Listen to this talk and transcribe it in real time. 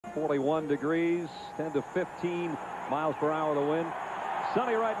41 degrees, 10 to 15 miles per hour the wind.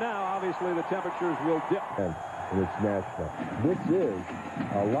 Sunny right now. Obviously, the temperatures will dip. And it's national. This is,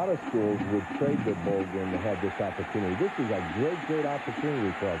 a lot of schools would trade their bowl game to have this opportunity. This is a great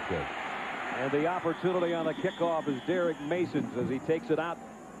opportunity for our kids. And the opportunity on the kickoff is Derek Mason's as he takes it out.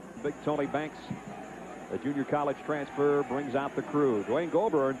 Big Tony Banks, the junior college transfer, brings out the crew. Dwayne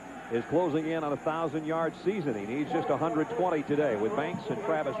Goulburn is closing in on a 1,000-yard season. He needs just 120 today with Banks and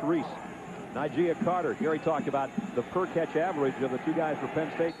Travis Reese. Nigel Carter. Gary talked about the per-catch average of the two guys for Penn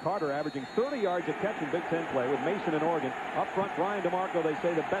State. Carter averaging 30 yards a catch in Big Ten play with Mason and Oregon. Up front, Brian DeMarco, they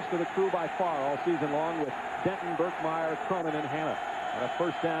say the best of the crew by far all season long with Denton, Birkmeyer, Cronin, and Hanna. And a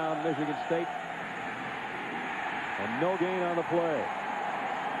first down, Michigan State. And no gain on the play.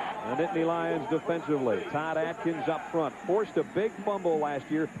 The Nittany Lions defensively. Todd Atkins up front. Forced a big fumble last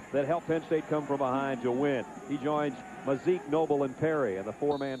year that helped Penn State come from behind to win. He joins Mazik, Noble, and Perry in the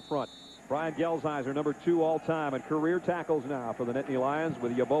four-man front. Brian Gelsheiser, number 2 all-time, and career tackles now for the Nittany Lions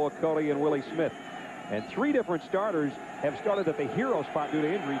with Yaboa Cody and Willie Smith. And 3 different starters have started at the hero spot due to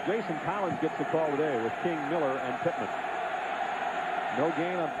injury. Jason Collins gets the call today with King, Miller, and Pittman. No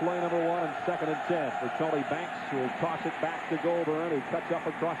gain on play number 1 and 2nd and 10 for Tony Banks, who will toss it back to Goulburn, who cuts up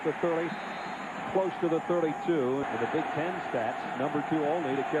across the 30, close to the 32. In the Big Ten stats, number 2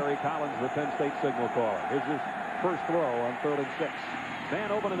 only to Kerry Collins, the Penn State signal caller. Here's his first throw on 3rd and 6. Man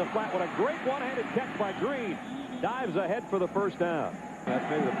open in the flat with a great one-handed catch by Green. Dives ahead for the first down. That's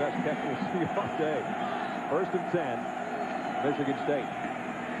maybe the best catch we'll see all day. 1st and 10, Michigan State.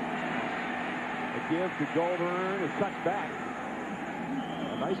 The give to Goulburn, who cuts back.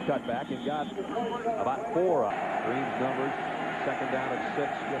 A nice cutback and got about 4 up. Green's numbers, 2nd down at 6,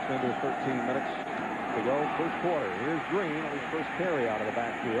 just under 13 minutes to go. First quarter. Here's Green on his first carry out of the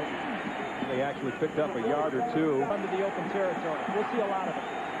backfield. They actually picked up a yard or 2. Under the open territory. We'll see a lot of it.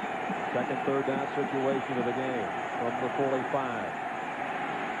 2nd, 3rd down situation of the game from the 45.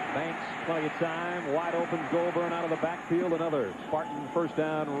 Banks, plenty of time. Wide open, Goulburn out of the backfield. Another Spartan first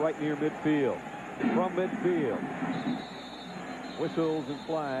down right near midfield. From midfield. Whistles and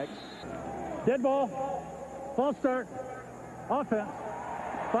flags. Dead ball. False start. Offense.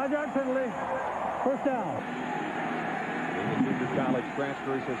 5-yard penalty. First down. The junior college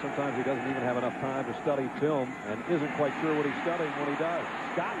transfer, he says sometimes he doesn't even have enough time to study film and isn't quite sure what he's studying when he does.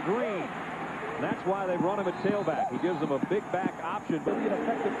 Scott Green. And that's why they run him at tailback. He gives them a big back option, but he's an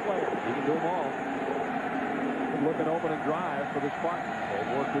effective player. He can do them all. Good looking open and drive for the Spartans.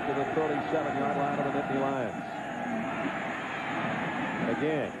 They've worked it to the 37-yard line of the Nittany Lions.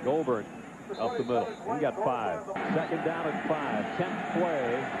 Again, Goulburn up the middle. He got 5. 2nd down and 5. 10th play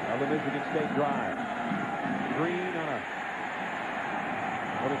of the Michigan State drive. Green on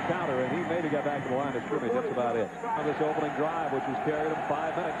a counter, and he maybe got back to the line of scrimmage. That's about it. On this opening drive, which was carried him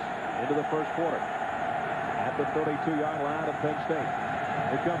 5 minutes into the first quarter. At the 32-yard line of Penn State.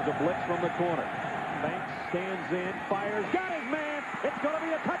 Here comes a blitz from the corner. Banks stands in, fires, got his man. It's going to be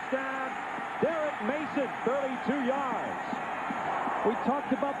a touchdown. Derek Mason, 32 yards. We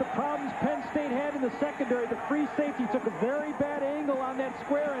talked about the problems Penn State had in the secondary. The free safety took a very bad angle on that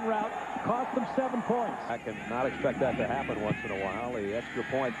square-in route. Cost them 7 points. I cannot expect that to happen once in a while. The extra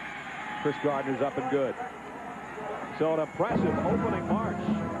point, Chris Gardner's up and good. So an impressive opening march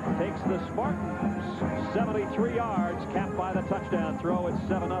takes the Spartans 73 yards, capped by the touchdown throw. It's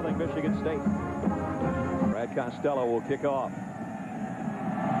 7-0 Michigan State. Brad Costello will kick off.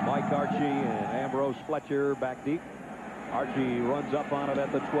 Mike Archie and Ambrose Fletcher back deep. Archie runs up on it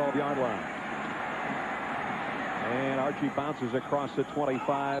at the 12-yard line. And Archie bounces across the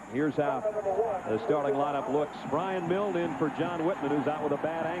 25. Here's how the starting lineup looks. Brian Milne in for John Whitman, who's out with a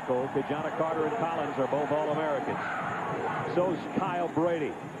bad ankle. Kajana Carter and Collins are both All-Americans. So's Kyle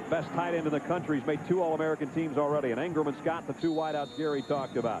Brady. Best tight end in the country. He's made 2 All-American teams already. And Ingram and Scott, the 2 wideouts Gary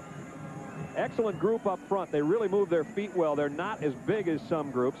talked about. Excellent group up front. They really move their feet well. They're not as big as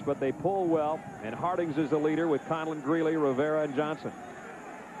some groups, but they pull well. And Hardings is the leader with Conlon, Greeley, Rivera, and Johnson.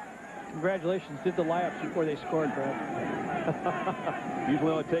 Congratulations. Did the layups before they scored, Brad. Usually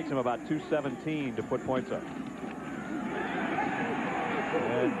only takes them about 2:17 to put points up.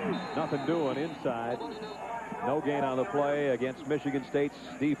 And nothing doing inside. No gain on the play against Michigan State's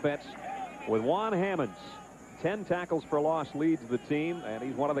defense with Juan Hammonds. 10 tackles for loss leads the team, and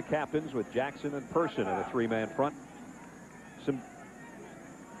he's one of the captains with Jackson and Person in a 3-man front. Some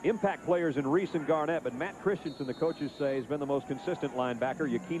impact players in Reese and Garnett, but Matt Christensen, the coaches say, has been the most consistent linebacker.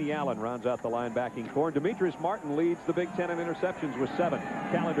 Yakini Allen rounds out the linebacking core. Demetrius Martin leads the Big Ten in interceptions with 7.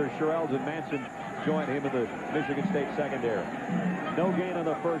 Callender, Sherells, and Manson join him in the Michigan State secondary. No gain on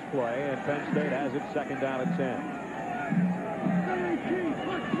the first play, and Penn State has it 2nd down and 10.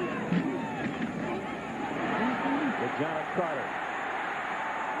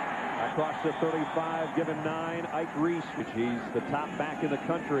 at 35, given 9. Ike Reese, which he's the top back in the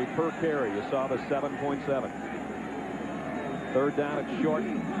country per carry. You saw the 7.7. Third down at short.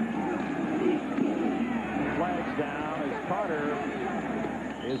 Flags down as Carter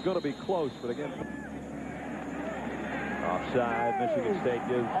is going to be close, but again, offside. Michigan State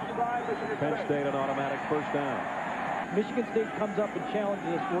gives Penn State an automatic first down. Michigan State comes up and challenges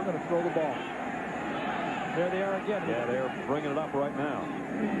us. We're going to throw the ball. There they are again. Yeah, they're bringing it up right now.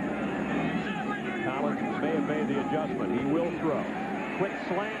 Collins may have made the adjustment. He will throw. Quick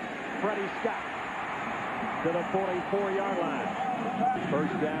slant. Freddie Scott to the 44-yard line.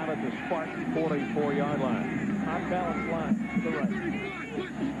 First down at the Spartan 44-yard line. Unbalanced line to the right.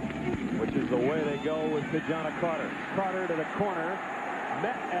 Which is the way they go with Kijana Carter. Carter to the corner.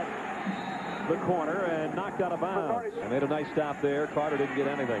 Met at the corner and knocked out of bounds. They made a nice stop there. Carter didn't get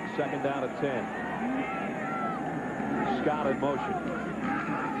anything. Second down at 10. Scott in motion.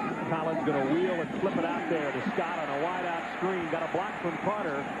 Collins going to wheel and flip it out there to Scott on a wide-out screen. Got a block from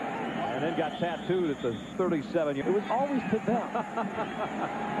Carter and then got tattooed at the 37. It was always to them.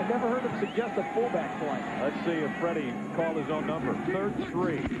 I never heard him suggest a fullback play. Let's see if Freddie called his own number. Third and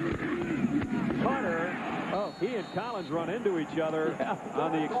 3. Carter, he and Collins run into each other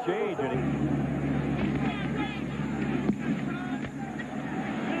on the exchange. And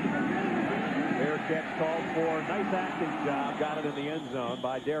fair catch called for. Nice acting job. Got it in the end zone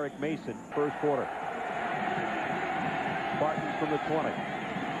by Derek Mason. First quarter. Spartans from the 20.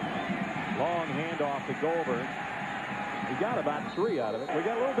 Long handoff to Goldberg. He got about 3 out of it. We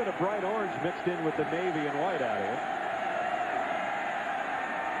got a little bit of bright orange mixed in with the navy and white out of it.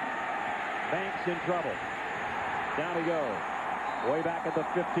 Banks in trouble. Down he goes. Way back at the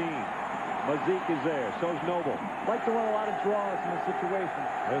 15. Mazik is there. So's Noble. Like to run a lot of draws in this situation.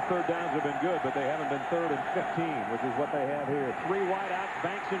 Their third downs have been good, but they haven't been 3rd and 15, which is what they have here. 3 wideouts.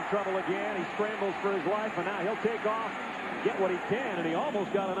 Banks in trouble again. He scrambles for his life, and now he'll take off, get what he can, and he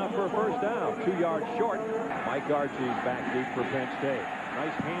almost got enough for a first down. 2 yards short. Mike Archie's back deep for Penn State.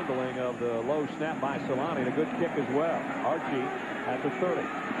 Nice handling of the low snap by Solani, and a good kick as well. Archie at the 30.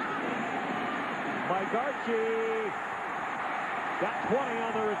 Mike Archie got 20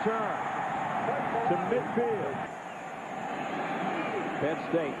 on the return to midfield. Penn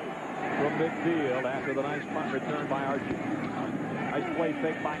State from midfield after the nice punt return by Archie. Nice play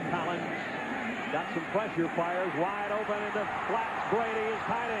fake by Collins. Got some pressure, fires wide open in the flats. Brady is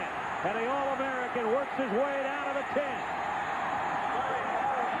tight end. And the All-American works his way down to the 10.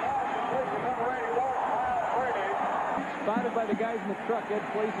 Spotted by the guys in the truck. Ed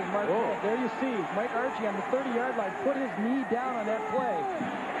places Mark. There you see Mike Archie on the 30-yard line. Put his knee down on that play.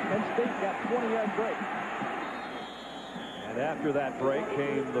 Penn State got 20-yard break. And after that break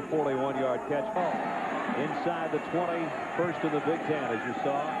came the 41-yard catch. Inside the 20. First in the Big Ten, as you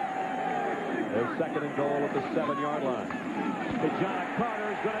saw. Their second and goal at the 7-yard line. Kijana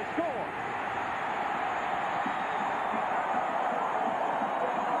Carter is going to score.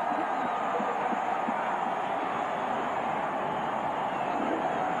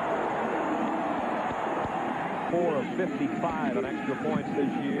 Four of 55 on extra points this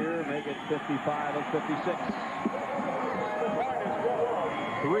year. Make it 55 of 56.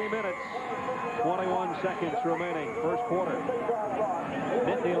 3 minutes, 21 seconds remaining. First quarter.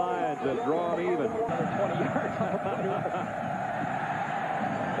 Nittany Lions have drawn even. 20 yards on the boundary.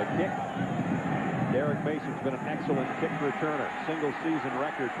 The kick. Derek Mason's been an excellent kick returner. Single season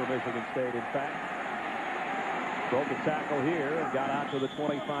record for Michigan State, in fact. Broke a tackle here and got out to the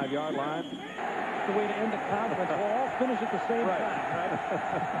 25-yard line. The way to end the conference. We'll all finish at the same time, right?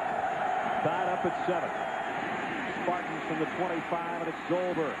 Tied up at 7. Spartans from the 25, and it's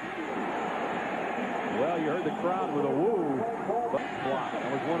Goldberg. Well, you heard the crowd with a woo. But block. I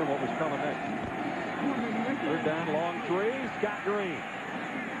was wondering what was coming next. Third down, long 3. Scott Green.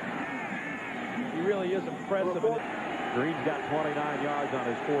 He really is impressive. Green's got 29 yards on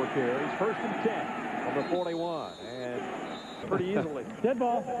his 4 carries. First and 10 from the 41. And pretty easily. Dead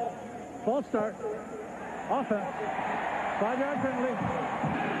ball. False start. Offense. 5-yard penalty.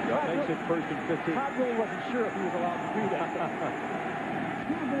 That makes it first and 15. Todd really wasn't sure if he was allowed to do that.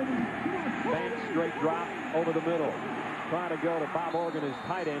 Banks straight drop over the middle. Trying to go to Bob Organ, his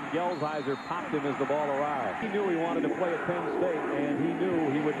tight end. Gelsheiser popped him as the ball arrived. He knew he wanted to play at Penn State, and he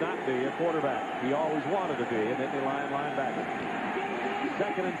knew he would not be a quarterback. He always wanted to be a Nittany Lion linebacker.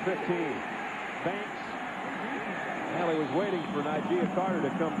 Second and 15. Banks. Well, he was waiting for Kijana Carter to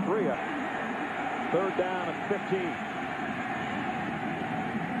come free. Third down and 15.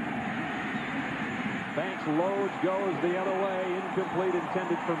 Banks loads, goes the other way. Incomplete,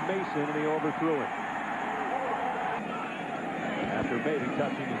 intended for Mason, and he overthrew it. After after maybe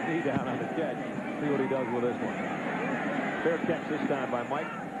touching his knee down on the catch. See what he does with this one. Fair catch this time by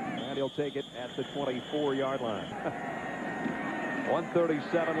Mike. And he'll take it at the 24-yard line.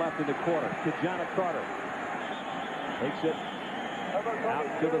 1:37 left in the quarter. Kijana Carter takes it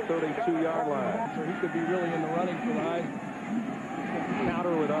out to the 32-yard line. So he could be really in the running for the Heisman.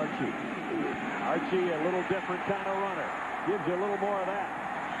 Counter with Archie. Archie, a little different kind of runner. Gives you a little more of that.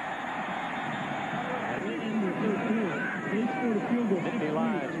 Nittany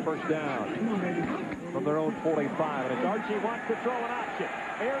Lions first down from their own 45. And it's Archie wants to throw an option.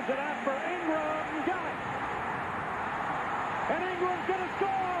 Airs it out for Ingram. Got it. And Ingram's going to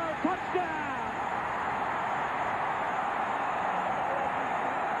score. Touchdown.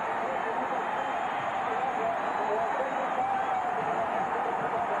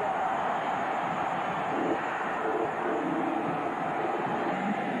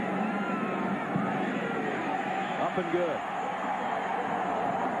 Up and good.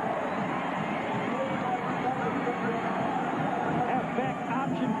 Halfback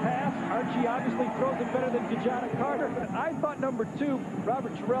option pass. Archie obviously throws it better than Kijana Carter. I thought number 2,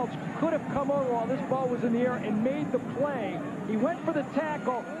 Robert Terrell, could have come over while this ball was in the air and made the play. He went for the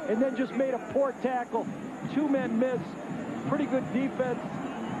tackle and then just made a poor tackle. 2 men miss. Pretty good defense.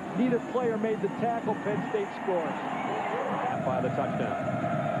 Neither player made the tackle. Penn State scores. By the touchdown.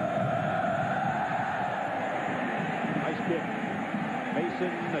 Nice kick.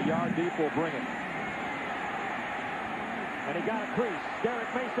 Mason, a yard deep, will bring it. And he got a crease.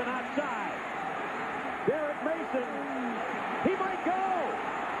 Derek Mason outside. Derek Mason. He might go.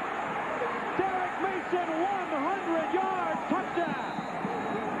 Derek Mason, 100 yards. Touchdown.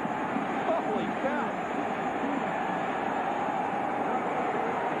 Holy cow.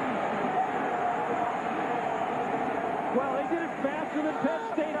 Well, they did it faster than Penn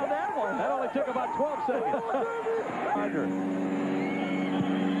State on that one. That only took about 12 seconds.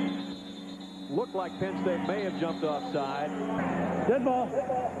 Looked like Penn State may have jumped offside. Dead ball.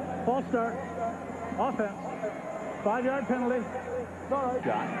 False start. Offense. 5-yard penalty.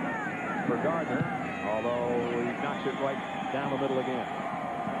 Shot for Gardner, although he knocks it right down the middle again.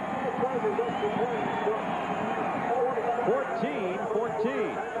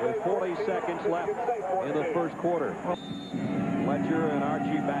 14-14 with 40 seconds left in the first quarter. Fletcher and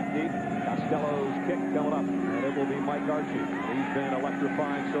Archie back deep. Costello's kick coming up, and it will be Mike Archie. He's been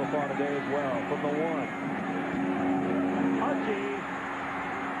electrifying so far today as well from the 1. Archie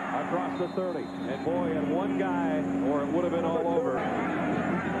across the 30. And boy, and one guy, or it would have been all over.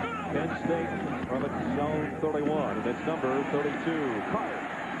 Penn State from its zone 31, and it's number 32, Carter.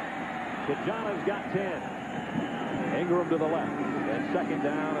 Kijana's got 10. Ingram to the left. And second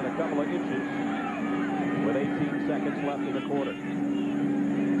down and a couple of inches with 18 seconds left in the quarter.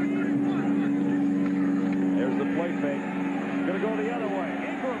 There's the play fake. Going to go the other way.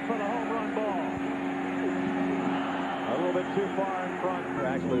 Ingram for the home run ball. A little bit too far in front.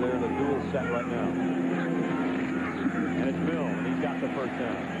 Actually, they're in a dual set right now. And it's Mills, and he's got the first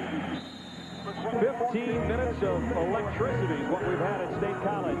down. 15 minutes of electricity is what we've had at State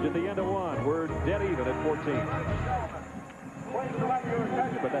College at the end of 1. We're dead even at 14.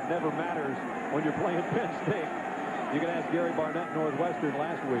 But that never matters when you're playing Penn State. You can ask Gary Barnett Northwestern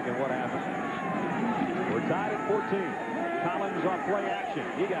last week and what happened. We're tied at 14. Collins off play action.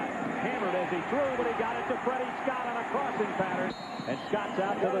 He got hammered as he threw, but he got it to Freddie Scott on a crossing pattern. And Scott's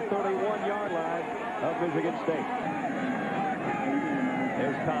out to the 31-yard line of Michigan State.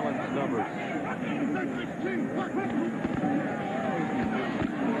 There's Collins' numbers.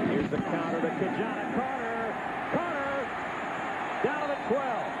 Here's the counter to Kijana Carter. Carter down to the 12.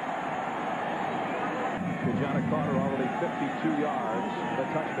 Kijana Carter already 52 yards, the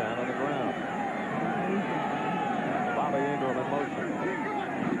touchdown on the ground. Bobby Ingram in motion.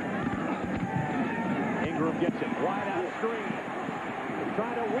 Ingram gets it wide out screen.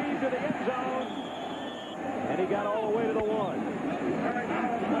 Trying to weave to the end zone. And he got all the way to the 1.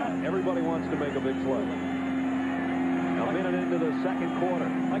 Everybody wants to make a big play. A minute into the second quarter.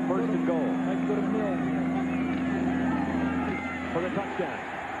 Like first and goal. Like go to Mills for the touchdown.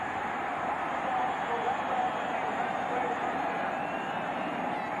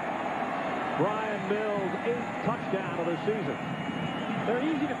 Brian Mills, 8th touchdown of the season. They're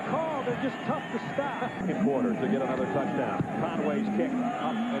easy to call. They're just tough to stop. Second quarter to get another touchdown. Conway's kick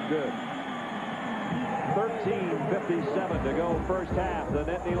up and good. 13:57 to go first half. The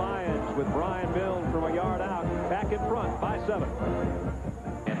Nittany Lions with Brian Mills from a yard out. Back in front by 7.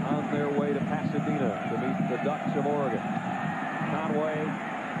 And on their way to Pasadena to meet the Ducks of Oregon. Conway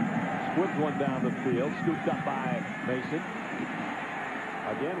squibs one down the field. Scooped up by Mason. A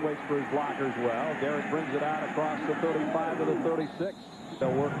Again, waits for his blockers well. Derek brings it out across the 35 to the 36.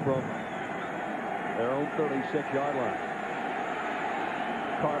 They'll work from their own 36-yard line.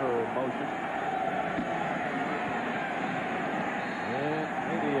 Carter in motion. And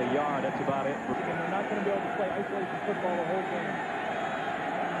maybe a yard. That's about it. And they're not going to be able to play isolation football the whole game.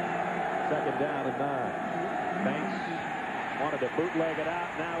 Second down and 9. Banks wanted to bootleg it out.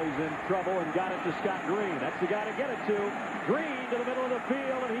 Now he's in trouble and got it to Scott Green. That's the guy to get it to. Green to the middle of the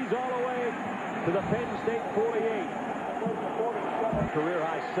field, and he's all the way to the Penn State 48.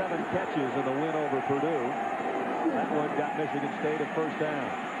 Career-high 7 catches in the win over Purdue. That one got Michigan State a first down.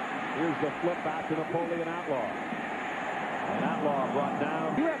 Here's the flip back to Napoleon Outlaw. And Outlaw brought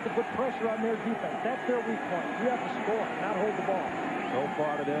down. You have to put pressure on their defense. That's their weak point. You have to score, not hold the ball. So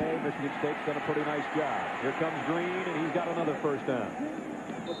far today, Michigan State's done a pretty nice job. Here comes Green, and he's got another first down.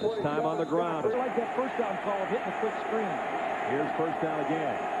 This time on the ground. It's like that first down call of hitting a quick screen. Here's first down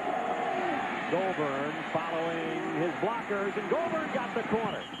again. Goulburn following his blockers, and Goulburn got the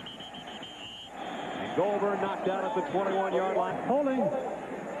corner. And Goulburn knocked out at the 21-yard line. Holding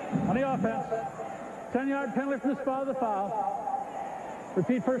on the offense. 10-yard penalty from the spot of the foul.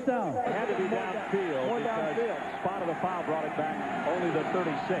 Repeat first down. It had to be downfield. More downfield. Spot of the foul brought it back only the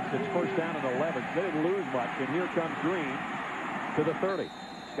 36. It's first down and 11. They didn't lose much, and here comes Green to the 30.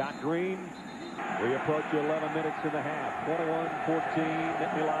 Scott Green. We approach 11 minutes in the half. 21-14,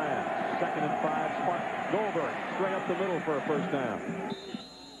 Nittany Lions. Second and 5, Spartans. Goulburn straight up the middle for a first down.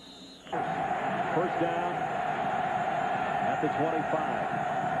 First down at the 25.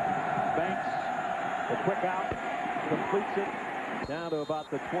 Banks, the quick out, completes it. Down to about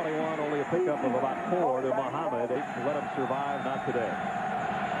the 21, only a pickup of about 4 to Muhammad. They let him survive, not today.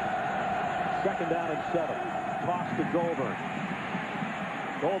 Second down and 7. Toss to Goulburn.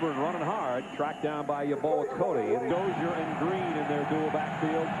 Goulburn running hard, tracked down by Yeboah Cody. And Dozier and Green in their dual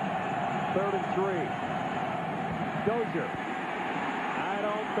backfield. Third and 3. Dozier. I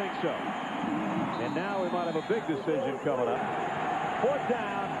don't think so. And now we might have a big decision coming up. Fourth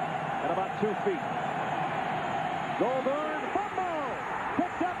down at about 2 feet. Goulburn.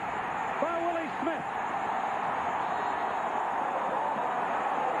 Picked up by Willie Smith.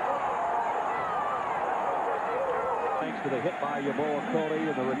 Thanks to the hit by Yeboah Cody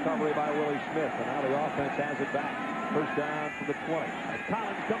and the recovery by Willie Smith. And now the offense has it back. First down from the 20. And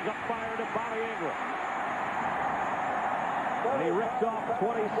Collins comes up fire to Bobby Ingram. And he ripped off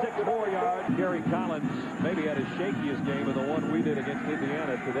 26 more yards. Gary Collins maybe had his shakiest game of the one we did against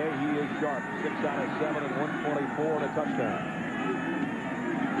Indiana. Today he is sharp. 6 out of 7 and 124 and a touchdown.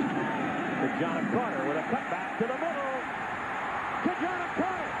 John Carter with a cutback to the middle. To John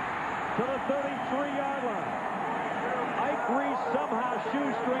Carter to the 33-yard line. Ike Reese somehow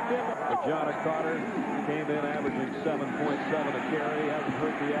shoestringed him. John Carter came in averaging 7.7 a carry. Hasn't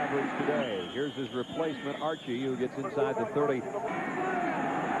hurt the average today. Here's his replacement, Archie, who gets inside the 30.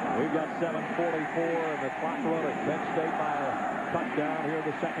 We've got 7:44 and the clock running. Penn State by a touchdown here in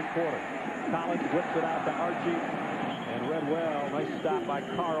the second quarter. Collins whips it out to Archie. And read well. Nice stop by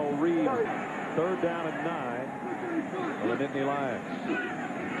Carl Reed. Third down and 9 for the Nittany Lions.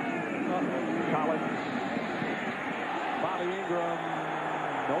 Collins. Bobby Ingram.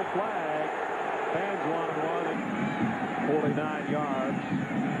 No flag. Fans wanted one at 49 yards.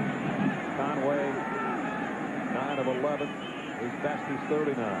 Conway, 9 of 11. His best is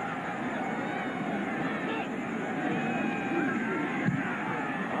 39.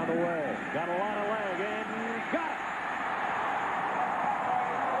 On the way. Got a lot of leg and got it.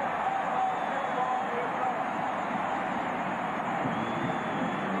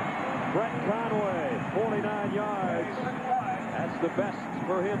 Brett Conway, 49 yards. That's the best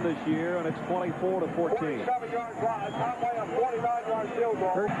for him this year, and it's 24-14.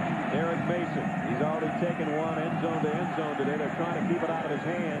 Derek Mason, he's already taken one end zone to end zone today. They're trying to keep it out of his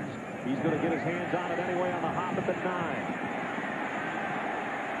hands. He's going to get his hands on it anyway on the hop at the 9.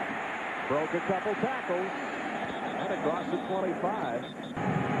 Broke a couple tackles, and across the 25.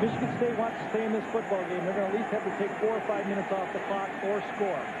 Michigan State wants to stay in this football game. They're going to at least have to take 4 or 5 minutes off the clock or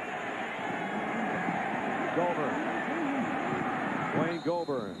score. Goulburn. Wayne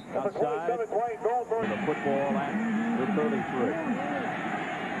Goulburn outside. The football at the 33.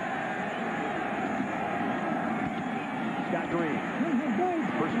 Scott Green.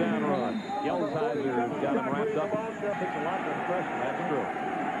 First down run. Yelzheiser got him wrapped up. Takes a lot of impression. That's true.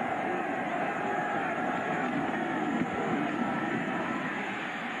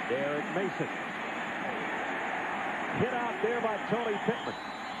 Derek Mason. Hit out there by Tony Pittman.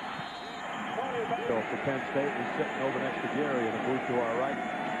 So for Penn State, he's sitting over next to Gary in the booth to our right.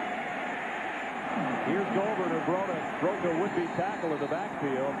 Here's Goldberg, who broke a would-be tackle in the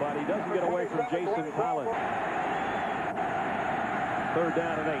backfield, but he doesn't get away from Jason Collins. 3rd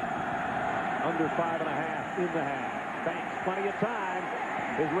down and 8. Under 5.5 in the half. Banks, plenty of time.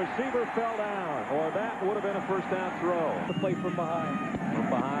 His receiver fell down, or that would have been a 1st down throw. The play from behind. From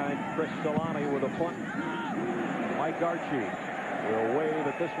behind, Chris Solani with a punt. Mike Archie will wave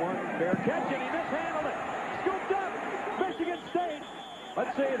at this one. Fair catch, and he mishandled it. Scooped up. Michigan State.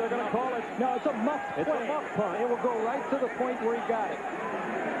 Let's see, they're going to call it. No, it's a muff It's play. a muff punt. It will go right to the point where he got it.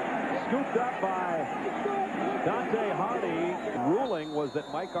 Scooped up by Dante Hardy. Ruling was that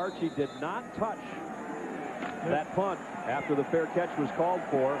Mike Archie did not touch that punt after the fair catch was called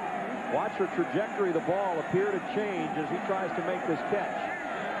for. Watch the trajectory of the ball appear to change as he tries to make this catch.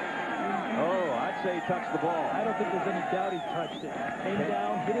 Oh, I'd say he touched the ball. I don't think there's any doubt he touched it. Came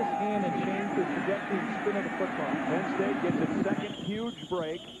down, hit his hand, and changed the trajectory and spin of the football. Penn State gets its 2nd huge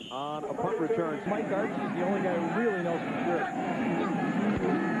break on a punt return. Mike Archie's the only guy who really knows for sure.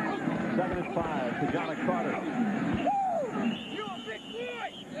 2nd and 5 to John Carter.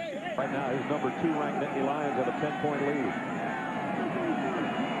 Right now, his number 2 ranked Nittany Lions have a 10-point lead.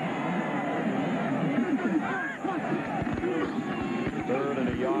 Third and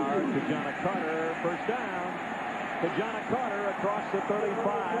a yard to John Carter. 1st down to John Carter across the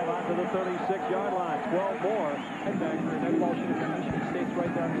 35 onto the 36-yard line. 12 more. And that ball should have been Michigan State's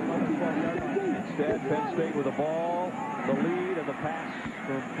right down to the 12-yard line. Instead, Penn State with the ball, the lead, and the pass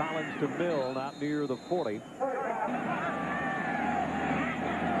from Collins to Mill, not near the 40.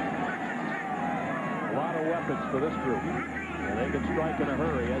 A lot of weapons for this group. And they can strike in a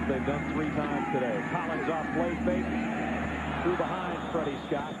hurry, as they've done 3 times today. Collins off play fake. Through behind Freddie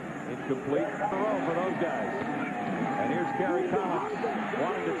Scott. Incomplete. In a row for those guys. And here's Gary Collins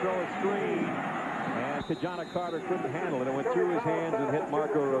wanting to throw a screen. And Tajana Carter couldn't handle it. It went through his hands and hit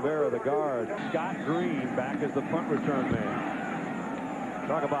Marco Rivera, the guard. Scott Green back as the punt return man.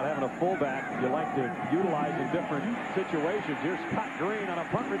 Talk about having a fullback you like to utilize in different situations. Here's Scott Green on a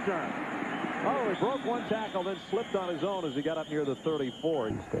punt return. Oh, he broke one tackle, then slipped on his own as he got up near the 34.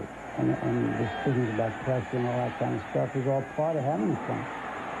 And decisions about pressure and all that kind of stuff is all part of having fun.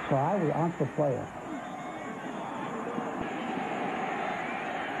 So I'm the player.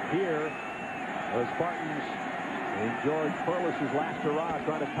 Here, the Spartans in George Perlis's last hurrah,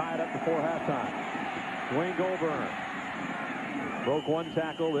 trying to tie it up before halftime. Dwayne Goldburn broke one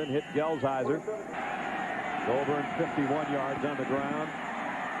tackle, then hit Gelsheiser. Goldburn 51 yards on the ground.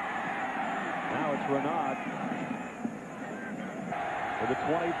 Now it's Renaud with the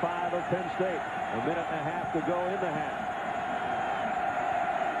 25 of Penn State. A minute and a half to go in the half.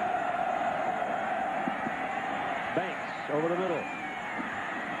 Banks over the middle.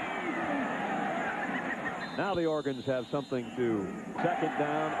 Now the Organs have something to 2nd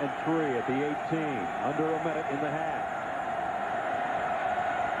down and 3 at the 18. Under a minute in the half.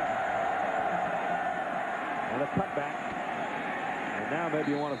 And a cutback. And now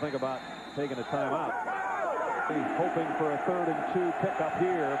maybe you want to think about taking a timeout. He's hoping for a 3rd and 2 pickup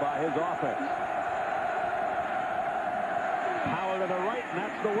here by his offense. Power to the right, and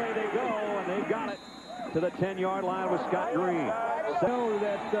that's the way they go, and they got it to the 10-yard line with Scott Green. Know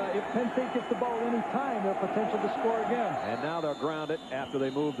that if Penn State gets the ball any time, there's potential to score again. And now they'll ground it after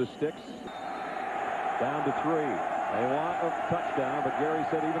they move the sticks. Down to 3. They want a touchdown, but Gary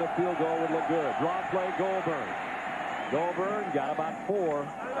said even a field goal would look good. Draw play, Goldburn. Goldburn got about 4.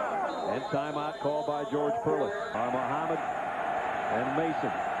 And timeout called by George Perlis. Muhammad and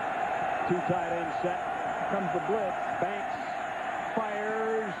Mason. 2 tight ends set. Comes the blitz. Banks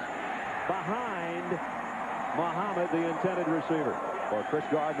fires behind Muhammad, the intended receiver. For Chris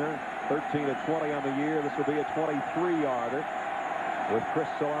Gardner, 13 of 20 on the year. This will be a 23-yarder with Chris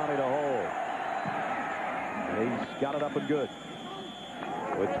Solani to hold. And he's got it up and good.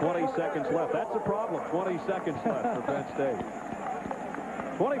 With 20 seconds left. That's a problem. 20 seconds left for Penn State.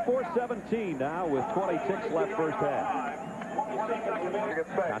 24-17 now with 26 left first half.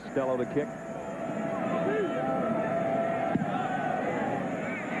 Costello to kick.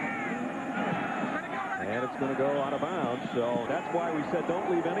 And it's going to go out of bounds. So that's why we said don't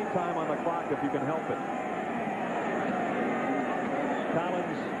leave any time on the clock if you can help it.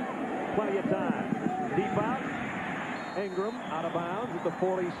 Collins, plenty of time. Deep out. Ingram out of bounds at the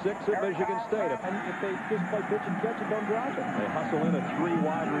 46 of Michigan State. And if they just play pitch and catch it, don't drop it. They hustle in a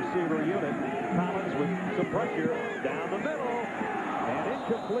 3-wide receiver unit. Collins with some pressure down the middle. And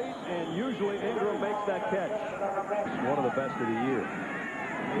incomplete, and usually Ingram makes that catch. It's one of the best of the year.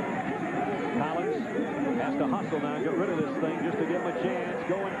 Collins has to hustle now and get rid of this thing just to give him a chance.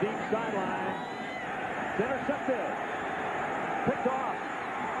 Going deep sideline. It's intercepted. Picked off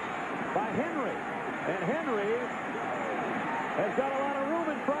by Henry. And Henry has got a lot of room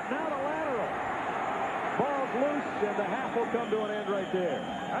in front. Now the lateral. Ball's loose, and the half will come to an end right there.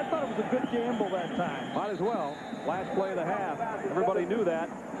 I thought it was a good gamble that time. Might as well. Last play of the half. Everybody knew that.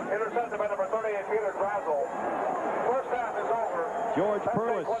 Intercepted by number 38, Peter Brazel. First half is over. George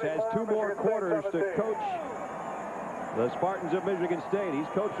Perlis has 2 more quarters to coach the Spartans of Michigan State. He's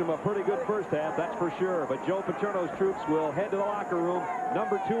coached them a pretty good first half, that's for sure. But Joe Paterno's troops will head to the locker room,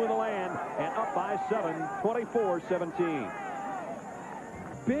 number 2 in the land, and up by 7, 24-17.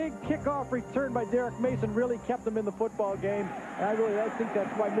 Big kickoff return by Derek Mason really kept them in the football game. And I think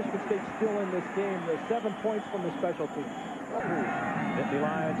that's why Michigan State's still in this game. The 7 points from the special teams. Nittany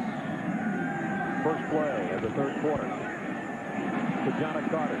Lions, first play of the third quarter. To John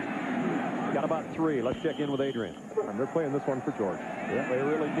Carter. Got about 3. Let's check in with Adrian. And they're playing this one for George. Yeah, they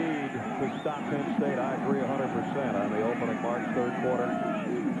really need to stop Penn State. I agree 100% on the opening March third quarter.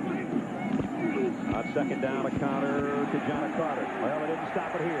 On second down, a counter to John Carter. Well, they didn't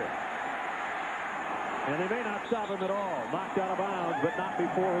stop it here. And they may not stop him at all. Knocked out of bounds, but not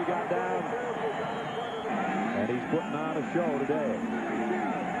before he got down. And he's putting on a show today.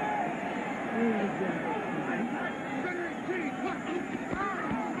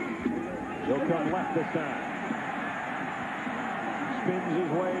 He'll come left this time. Spins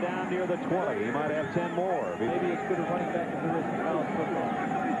his way down near the 20. He might have 10 more. Maybe as good a running back as there is in college football.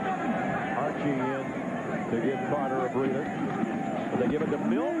 Archie in to give Carter a breather. But they give it to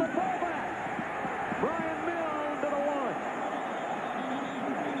Milne, the fullback. Brian Milne to the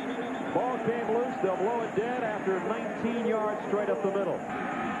 1. Ball came loose. They'll blow it dead after 19 yards straight up the middle.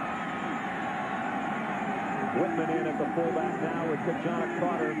 Whitman in at the fullback now with John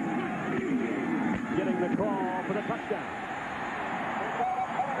Carter getting the call for the touchdown.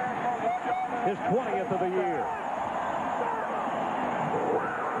 His 20th of the year.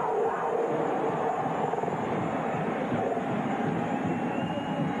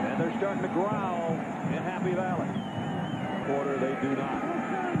 And they're starting to growl in Happy Valley. Quarter, they do not.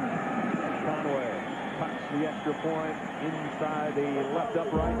 Conway cuts the extra point inside the left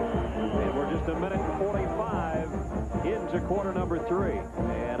upright. And we're just a minute 45 into quarter number 3.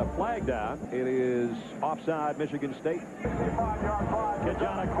 And a flag down. It is offside Michigan State.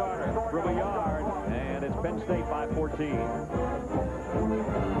 Kajana Carter from a yard. And it's Penn State by 14.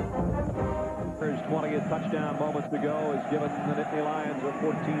 His 20th touchdown moments to go has given the Nittany Lions a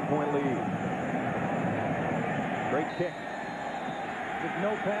 14-point lead. Great kick. With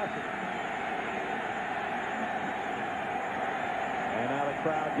no passes. And now the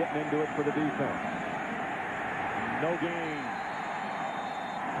crowd getting into it for the defense. No gain.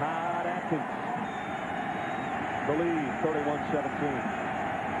 Todd Atkins. The lead, 31-17.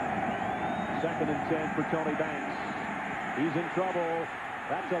 Second and 10 for Tony Banks. He's in trouble.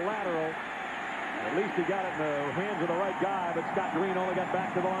 That's a lateral. At least he got it in the hands of the right guy, but Scott Green only got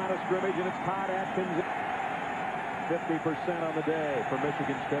back to the line of scrimmage, and it's Todd Atkins. 50% on the day for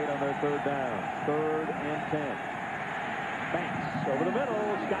Michigan State on their third down. 3rd and 10. Banks over the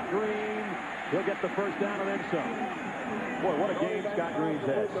middle. Scott Green. He'll get the first down and then some. Boy, what a game Scott Green's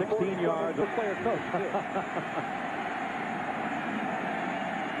had. 16 yards. Good player coach, too.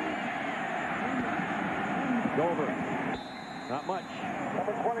 Gover. Not much.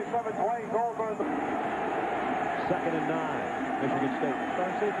 Number 27, Dwayne Goldberg. 2nd and 9. Michigan State.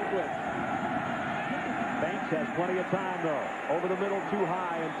 Starting safety blitz. Banks has plenty of time, though. Over the middle, too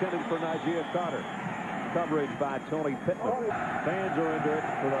high, intended for Nigeria Carter. Coverage by Tony Pittman. Fans are into it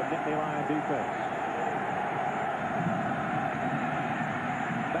for the Nittany Lion defense.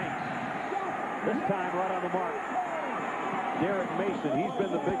 Banks. This time right on the mark. Derek Mason, he's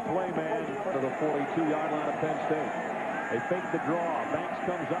been the big play man for the 42-yard line of Penn State. They fake the draw. Banks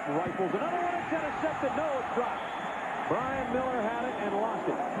comes up and rifles. Another one, it's intercepted. No, it's dropped. Brian Miller had it and lost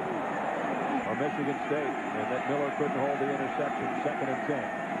it. For Michigan State. And that Miller couldn't hold the interception. 2nd and 10.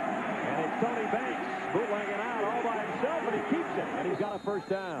 And it's Tony Banks bootlegging out all by himself, and he keeps it. And he's got a first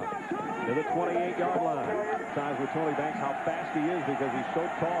down to the 28-yard line. Times with Tony Banks how fast he is because he's so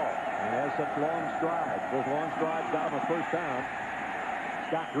tall and has such long strides. Those long strides got him a first down.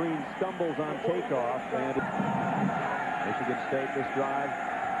 Scott Green stumbles on takeoff, and Michigan State this drive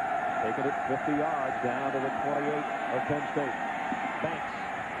taking it 50 yards down to the 28 of Penn State. Banks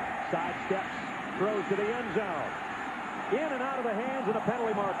sidesteps, throws to the end zone. In and out of the hands, and a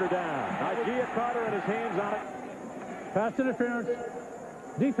penalty marker down. Nigeria Carter and his hands on it. Pass interference.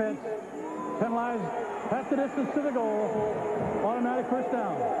 Defense. Penalized. Pass the distance to the goal. Automatic first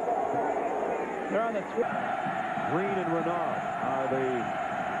down. They're on the Green and Renard are the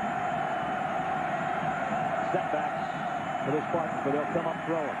setbacks for the Spartans, but they'll come up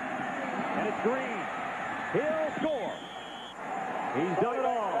throwing. And it's Green. He'll score. He's done it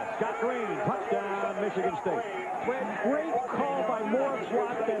all. Scott Green, touchdown, Michigan State. Great call by Morris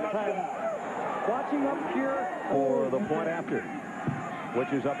Watt that time. Watching up here For the point after, which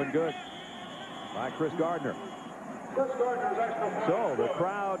is up and good by Chris Gardner. So the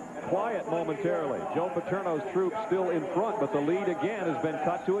crowd quiet momentarily. Joe Paterno's troops still in front, but the lead again has been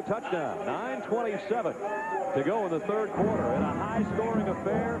cut to a touchdown. 9:27 to go in the third quarter. In a high-scoring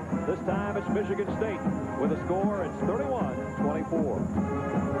affair, this time it's Michigan State. With a score, it's 31-24.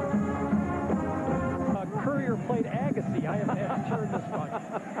 Courier played Agassi. I haven't had to turn this much.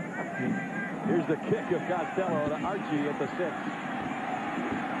 Here's the kick of Costello to Archie at the 6.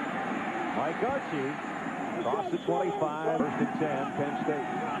 Mike Archie across the 25, first and 10, Penn State.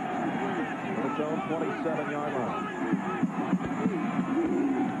 On its own 27-yard line.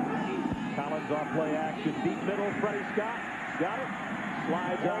 Collins off play action, deep middle, Freddie Scott. Got it.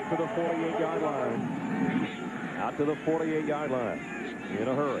 Slides out to the 48-yard line. Out to the 48-yard line. In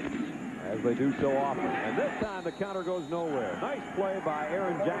a hurry, as they do so often. And this time the counter goes nowhere. Nice play by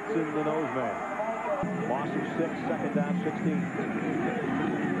Aaron Jackson, the nose man. Loss of 6, second down, 16.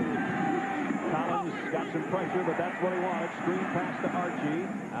 Collins got some pressure, but that's what he wanted. Screen pass to Archie.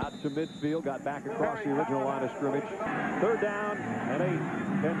 Out to midfield. Got back across the original line of scrimmage. Third down and 8.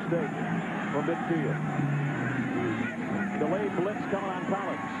 Penn State from midfield. Delayed blitz coming on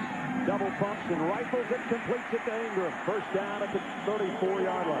Collins. Double pumps and rifles it. Completes it to Ingram. First down at the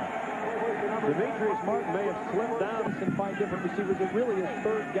 34-yard line. Demetrius Martin may have slipped down And find different receivers. It really is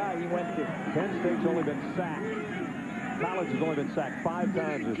third guy he went to. Penn State's only been sacked. Collins has only been sacked 5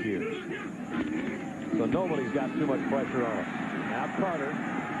 times this year. So nobody's got too much pressure on him. Now Carter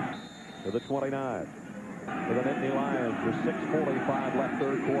to the 29 for the Nittany Lions with 6:45 left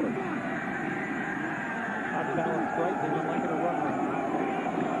third quarter. Not balanced right. They didn't like it a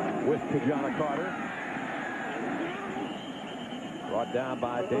run. With Kajana Carter. Brought down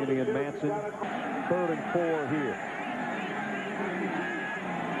by Damian Manson. 3rd and 4 here.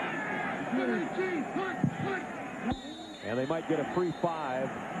 And they might get a free 5.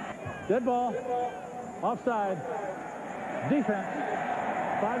 Dead ball. Offside. Defense.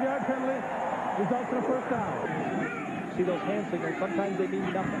 5-yard penalty. Results in a first down. See those hand signals? Sometimes they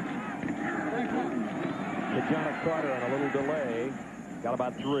mean nothing. Kajana Carter on a little delay. Got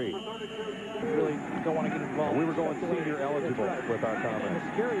about 3. Really don't want to get involved. We were going senior eligible with our And comments.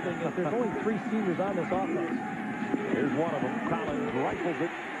 the scary thing is there's only 3 seniors on this offense. Here's one of them. Collins rifles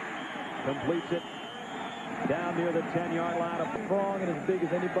it. Completes it. Down near the 10-yard line. Strong and as big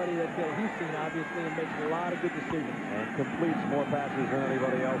as anybody that he's seen, obviously, and makes a lot of good decisions. And completes more passes than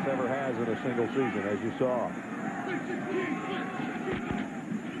anybody else ever has in a single season, as you saw.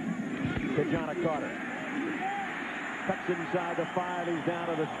 Kajana Carter. Cuts inside the 5. He's down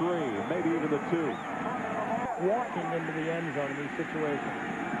to the 3. Maybe even the 2. Walking into the end zone in these situations.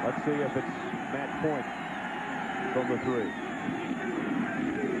 Let's see if it's Matt Point from the 3.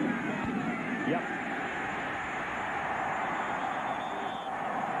 Yep.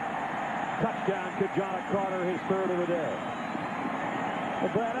 Touchdown, Kajana Carter, his 3rd of the day.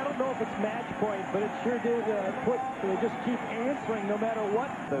 Well, Brad, I don't know if it's match point, but it sure did they just keep answering no matter what.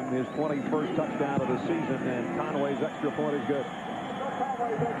 His 21st touchdown of the season, and Conway's extra point is good.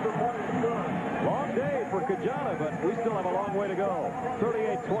 Long day for Kajana, but we still have a long way to go.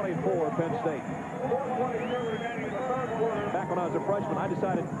 38-24, Penn State. Back when I was a freshman, I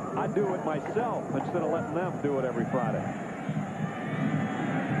decided I'd do it myself instead of letting them do it every Friday.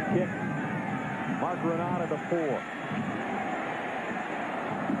 Kick. Mark Renata to 4.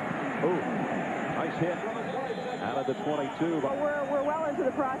 Ooh, nice hit out of the 22. Well, we're well into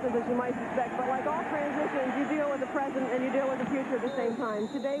the process, as you might suspect, but like all transitions, you deal with the present and you deal with the future at the same time.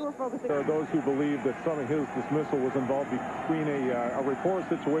 Today, we're focusing... There are those who believe that some of his dismissal was involved between a rapport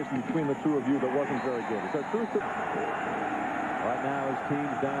situation between the two of you that wasn't very good. Is that true? Right now, his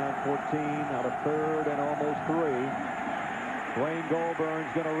team's down 14 out of 3rd and almost 3. Dwayne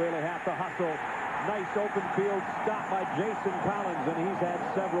Goldburn's going to really have to hustle. Nice open field stop by Jason Collins, and he's had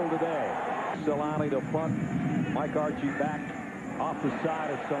several today. Solani to punt. Mike Archie back off the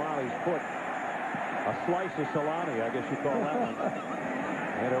side of Solani's foot. A slice of Solani, I guess you call that one.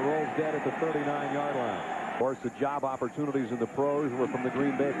 And it rolls dead at the 39-yard line. Of course, the job opportunities in the pros were from the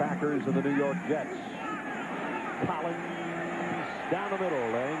Green Bay Packers and the New York Jets. Collins down the middle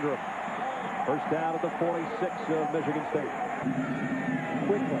to Ingram. First down at the 46 of Michigan State.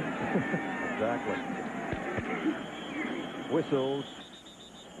 Quickly. Exactly. Whistles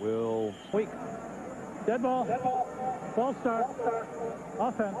will... Weak. Dead ball. False start.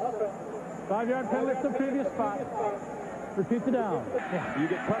 Offense. 5-yard penalty from the previous spot. Repeat the down. You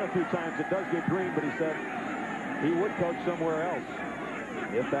get cut a few times, it does get green, but he said he would coach somewhere else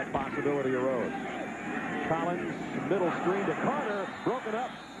if that possibility arose. Collins, middle screen to Carter, broken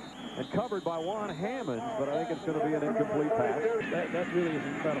up and covered by Juan Hammonds, but I think it's going to be an incomplete pass. That really is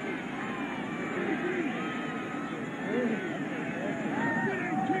incredible.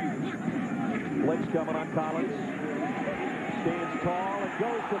 Blake's coming on Collins. Stands tall and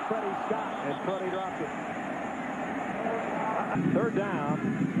goes to Freddie Scott, and Freddie drops it. Third down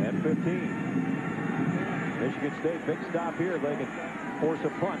and 15. Michigan State, big stop here. They can force a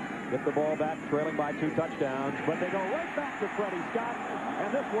punt, get the ball back, trailing by 2 touchdowns, but they go right back to Freddie Scott,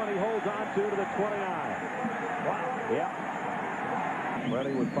 and this one he holds on to the 29. Wow. Yep.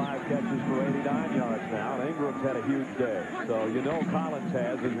 Freddie with 5 catches for 89 yards now, and Ingram's had a huge day, so you know Collins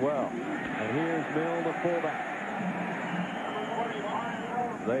has as well. And here's Mill, the fullback.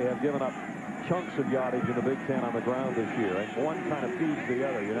 They have given up chunks of yardage in the Big Ten on the ground this year, and one kind of feeds the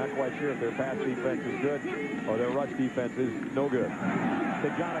other. You're not quite sure if their pass defense is good or their rush defense is no good.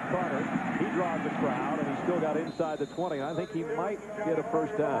 To John Carter, he draws the crowd, and he's still got inside the 20. I think he might get a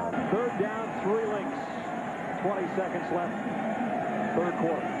first down. Third down, 3 links. 20 seconds left, third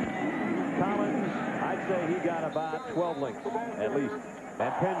quarter. Collins, I'd say he got about 12 links, at least.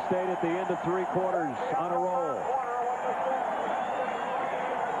 And Penn State at the end of 3 quarters on a roll.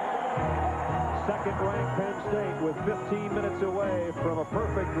 Second-ranked Penn State with 15 minutes away from a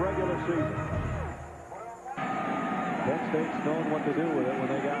perfect regular season. Penn State's known what to do with it when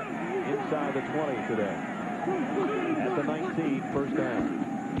they got inside the 20 today. At the 19, first down.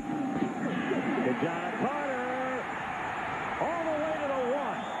 To John Carter, all the way to the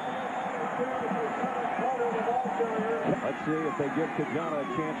 1. Let's see if they give Kajana a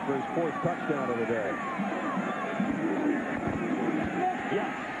chance for his 4th touchdown of the day.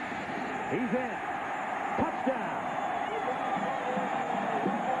 Yes. He's in. Touchdown.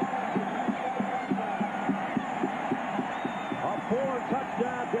 A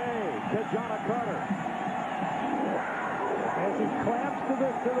 4-touchdown day to John Carter. As he claps to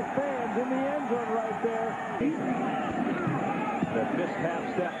the fans in the end zone right there. That missed half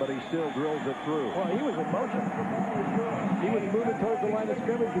step, but he still drills it through. Well, he was in motion. He was moving towards the line of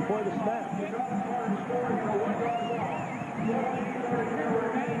scrimmage before the snap.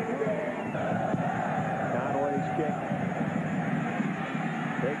 Conway's kick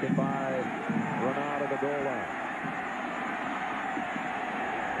taken by Renaud at the goal line.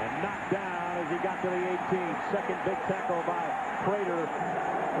 And knocked down as he got to the 18. Second big tackle by Prater.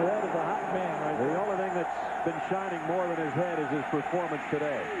 Well, that is a hot man right there. The only thing that's been shining more than his head is his performance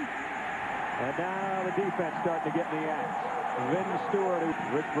today. And now the defense starting to get in the act. Vin Stewart,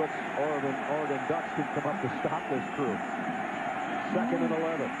 Rick Brooks, Oregon Ducks can come up to stop this crew. 2nd and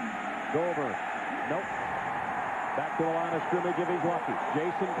 11. Goldberg. Nope. Back to the line of scrimmage if he's lucky.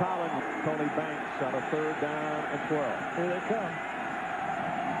 Jason Collins, Tony Banks on a 3rd down and 12. Here they come.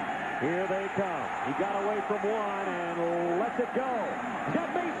 Here they come. He got away from one and lets it go. He's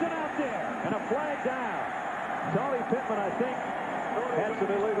got Mason out there and a flag down. Tony Pittman, I think, had some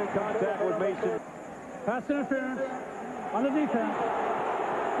illegal contact with Mason. Pass interference on the defense.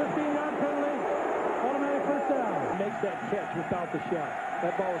 15-yard penalty. Automatic first down. Makes that catch without the shot.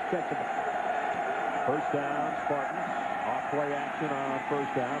 That ball was catchable. First down, Spartans. Off-play action on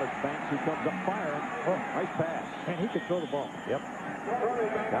first down. It's Banks who comes up firing. Oh, nice pass. And he could throw the ball. Yep.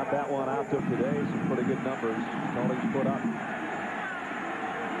 Got that one out to today. Some pretty good numbers Tony's put up.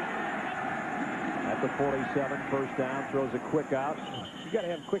 At the 47, first down, throws a quick out. You got to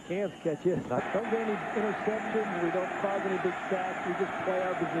have quick hands to catch it. Don't get any interceptions. We don't cause any big sacks. We just play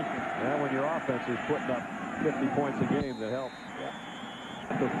our position. And when your offense is putting up 50 points a game, that helps. Yeah.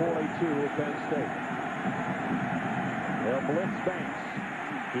 At the 42 of Penn State. They'll blitz Banks.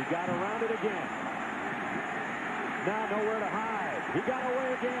 He got around it again. Now nowhere to hide. He got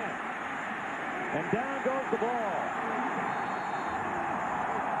away again. And down goes the ball.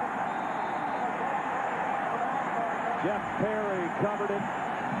 Jeff Perry covered it.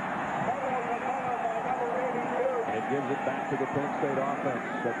 It gives it back to the Penn State offense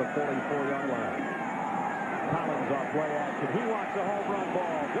at the 44-yard line. Collins off play action. He wants a home run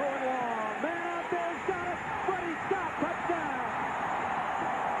ball. Going long. Man out there. He's got it. Freddie Scott. Touchdown.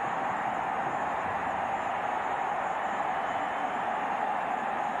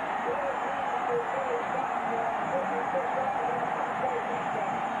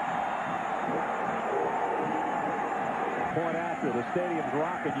 Point after. The stadium's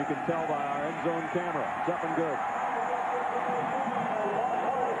rocking. You can tell by our end zone camera. It's up and good.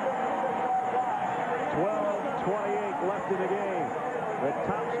 12:28 left in the game. The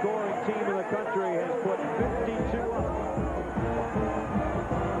top scoring team in the country has put 52 up.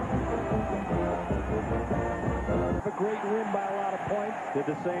 great win by a lot of points. Did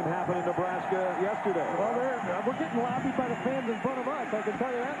the same happen in Nebraska yesterday? Well, we're getting lobbied by the fans in front of us. I can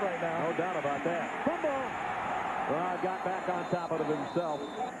tell you that right now. No doubt about that. Fumble. Got back on top of it himself.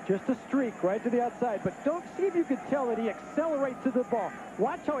 Just a streak right to the outside, but don't see if you can tell that he accelerates to the ball.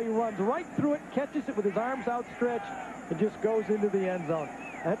 Watch how he runs right through it, catches it with his arms outstretched, and just goes into the end zone.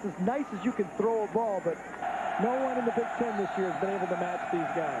 That's as nice as you can throw a ball, but no one in the Big Ten this year has been able to match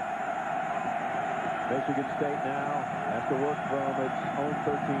these guys. Michigan State now has to work from its own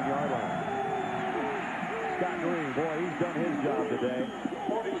 13-yard line. Scott Green, boy, he's done his job today.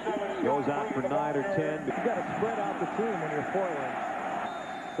 Goes out for 9 or 10. You've got to spread out the team when you're foiling.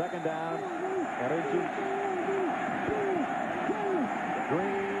 Second down at inches.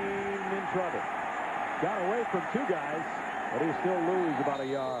 Green in trouble. Got away from two guys, but he still loses about a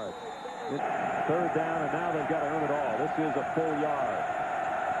yard. Third down, and now they've got to earn it all. This is a full yard.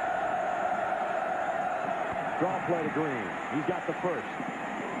 Draw play to Green. He's got the first.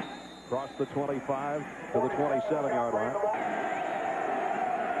 Across the 25 to the 27-yard line.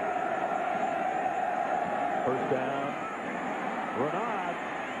 First down. Renaud.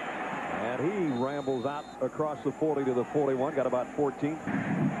 And he rambles out across the 40 to the 41. Got about 14.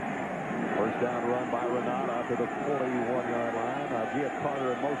 First down run by Renaud out to the 41-yard line. Gia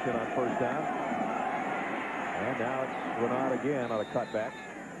Carter in motion on first down. And now it's Renaud again on a cutback.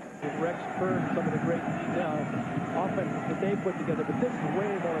 Rex spurred some of the great offenses that they put together, but this is way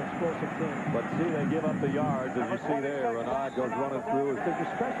more explosive team. But see, they give up the yards, as you see there. Renaud goes running through. There's a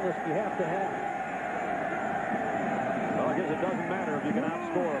specialist you have to have. Well, I guess it doesn't matter if you can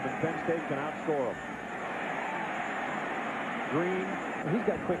outscore them, and Penn State can outscore them. Green. He's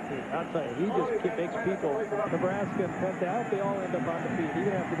got quick feet. I'll tell you, he just makes people. Nebraska and Penn, I hope they all end up on the feet,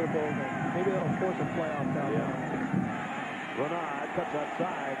 even after their bowl game. Maybe they'll force a playoff down there. Renaud cuts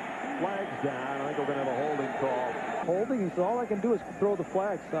outside. Flags down. I think we're going to have a holding call. Holding? He said, all I can do is throw the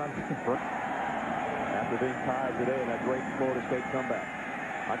flag, son. After being tied today in that great Florida State comeback.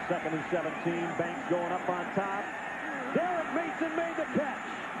 On 2nd and 17, Banks going up on top. Derek Mason made the catch.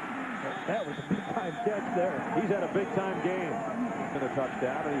 That was a big-time catch there. He's had a big-time game. In a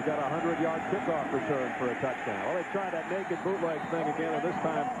touchdown, and he's got a 100-yard kickoff return for a touchdown. Well, they tried that naked bootleg thing again, and this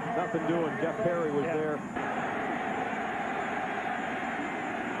time, nothing doing. Jeff Perry was there.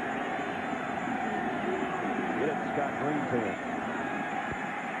 Get it to Scott Green's hand.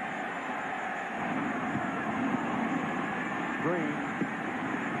 Green.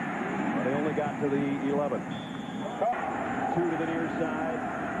 But they only got to the 11. 2 to the near side.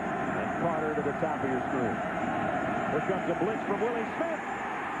 And Carter to the top of your screen. Here comes a blitz from Willie Smith.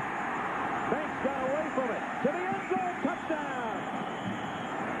 Banks got away from it. To the end zone. Touchdown.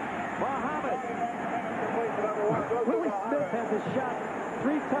 Muhammad. Willie Smith has a shot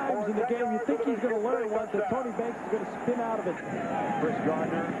 3 times in the game. You think he's going to learn once that Tony Banks is going to spin out of it. Chris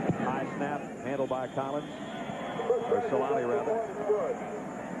Gardner, high snap, handled by Collins. Or Solani, rather.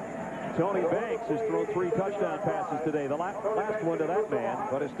 Tony Banks has thrown 3 touchdown passes today. The last one to that man,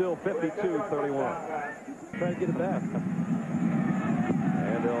 but it's still 52-31. Try to get it back.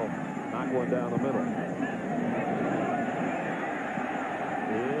 And they'll knock one down the middle.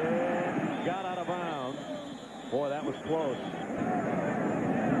 Yeah, got out of bounds. Boy, that was close.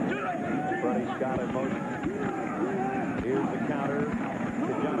 Freddie Scott in motion. Here's the counter.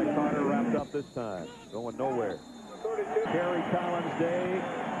 Johnny Carter wrapped up this time. Going nowhere. Kerry Collins Day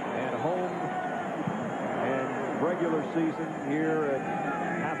and home and regular season here at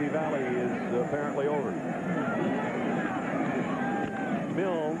Happy Valley is apparently over.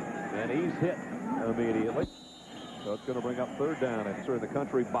 Milne, and he's hit immediately. So it's going to bring up third down. It's in the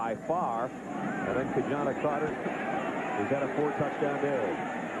country by far. And then Kajana Carter has had a 4-touchdown day.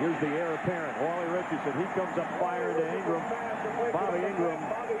 Here's the heir apparent, Wally Richardson. He comes up firing to Ingram. Bobby Ingram,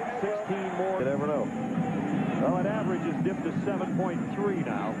 16 more. You never know. Well, it averages dipped to 7.3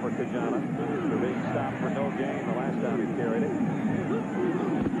 now for Kajana. For being stopped for no gain the last time he carried it.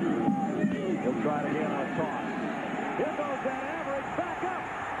 He'll try it again on a toss. Here goes that average. Back up.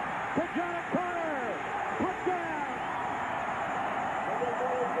 Kajana Carter. Put down.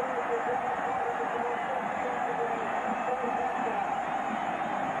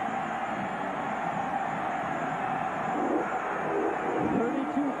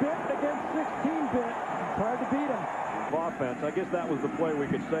 Against 16-bit. It's hard to beat him. Offense. I guess that was the play we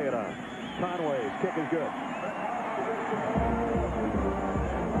could say it on. Conway's kick is good.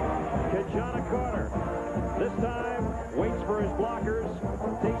 Kajana Carter. This time waits for his blockers.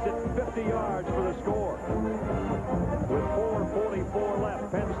 Takes it 50 yards for the score. With 4:44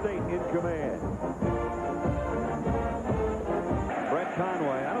 left, Penn State in command. Brett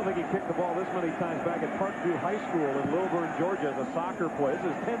Conway. I don't think he kicked the ball this many times back at Parkview High School in Lilburn, Georgia, as a soccer player.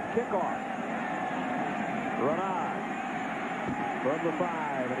 This is 10th kickoff. Renard from the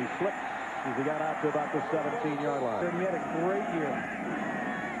 5, and he slips as he got out to about the 17-yard line. And he had a great year.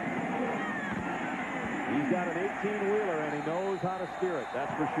 He's got an 18-wheeler, and he knows how to steer it,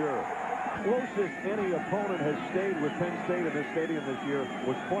 that's for sure. Closest any opponent has stayed with Penn State in this stadium this year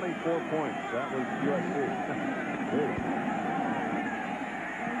was 24 points. That was USC.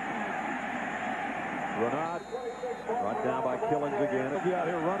 Renard brought down by Killings again. He'll be out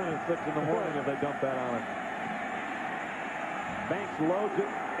here running at 6 in the morning if they dump that on him. Banks loads it,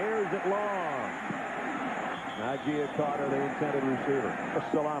 airs it long. Najee Carter, the intended receiver.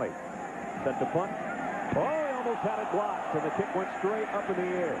 Solani set to punt. Oh, he almost had it blocked, and the kick went straight up in the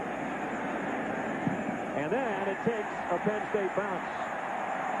air. And then it takes a Penn State bounce.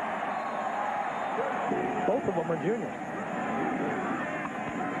 Both of them are juniors.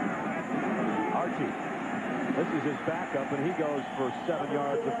 Archie. This is his backup, and he goes for 7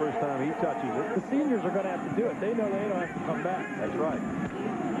 yards the first time he touches it. The seniors are going to have to do it. They know they don't have to come back. That's right.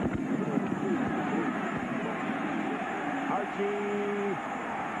 Archie.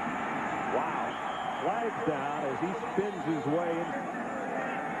 Wow. Flags down as he spins his way in.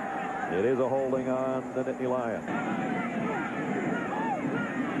 It is a holding on the Nittany Lions.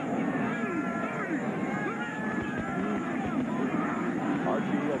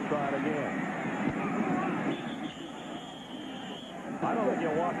 Archie will try it again. I don't think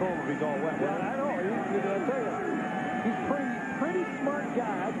he'll walk over if he's all wet. Yeah, I know. I'll tell you, he's pretty smart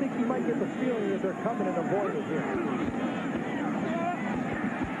guy. I think he might get the feeling that they're coming and avoid it here.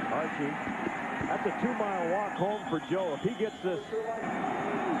 Archie, that's a 2-mile walk home for Joe. If he gets this,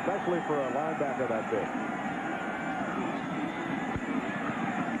 especially for a linebacker that big.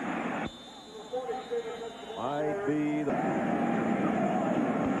 Might be the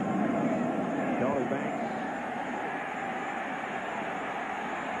Tony Banks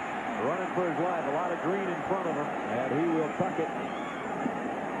running for his life. A lot of green in front of him, and he will tuck it.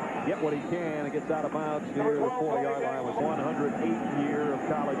 Get what he can, and gets out of bounds near the 40-yard line. With 108th year of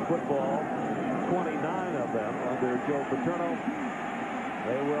college football, 29 of them under Joe Paterno.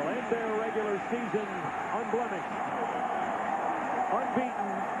 They will end their regular season unblemished, unbeaten,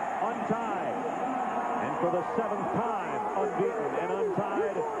 untied, and for the 7th time unbeaten and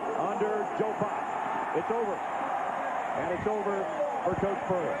untied under Joe Pop. It's over, and it's over for Coach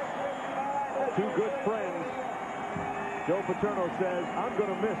Pearl. Two good friends. Joe Paterno says, I'm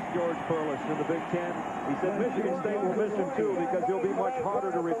going to miss George Perlis in the Big Ten. He said Michigan State will miss him too because he'll be much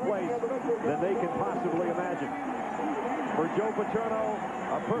harder to replace than they can possibly imagine. For Joe Paterno,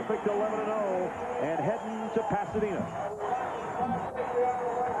 a perfect 11-0 and heading to Pasadena.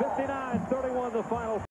 59-31 the final.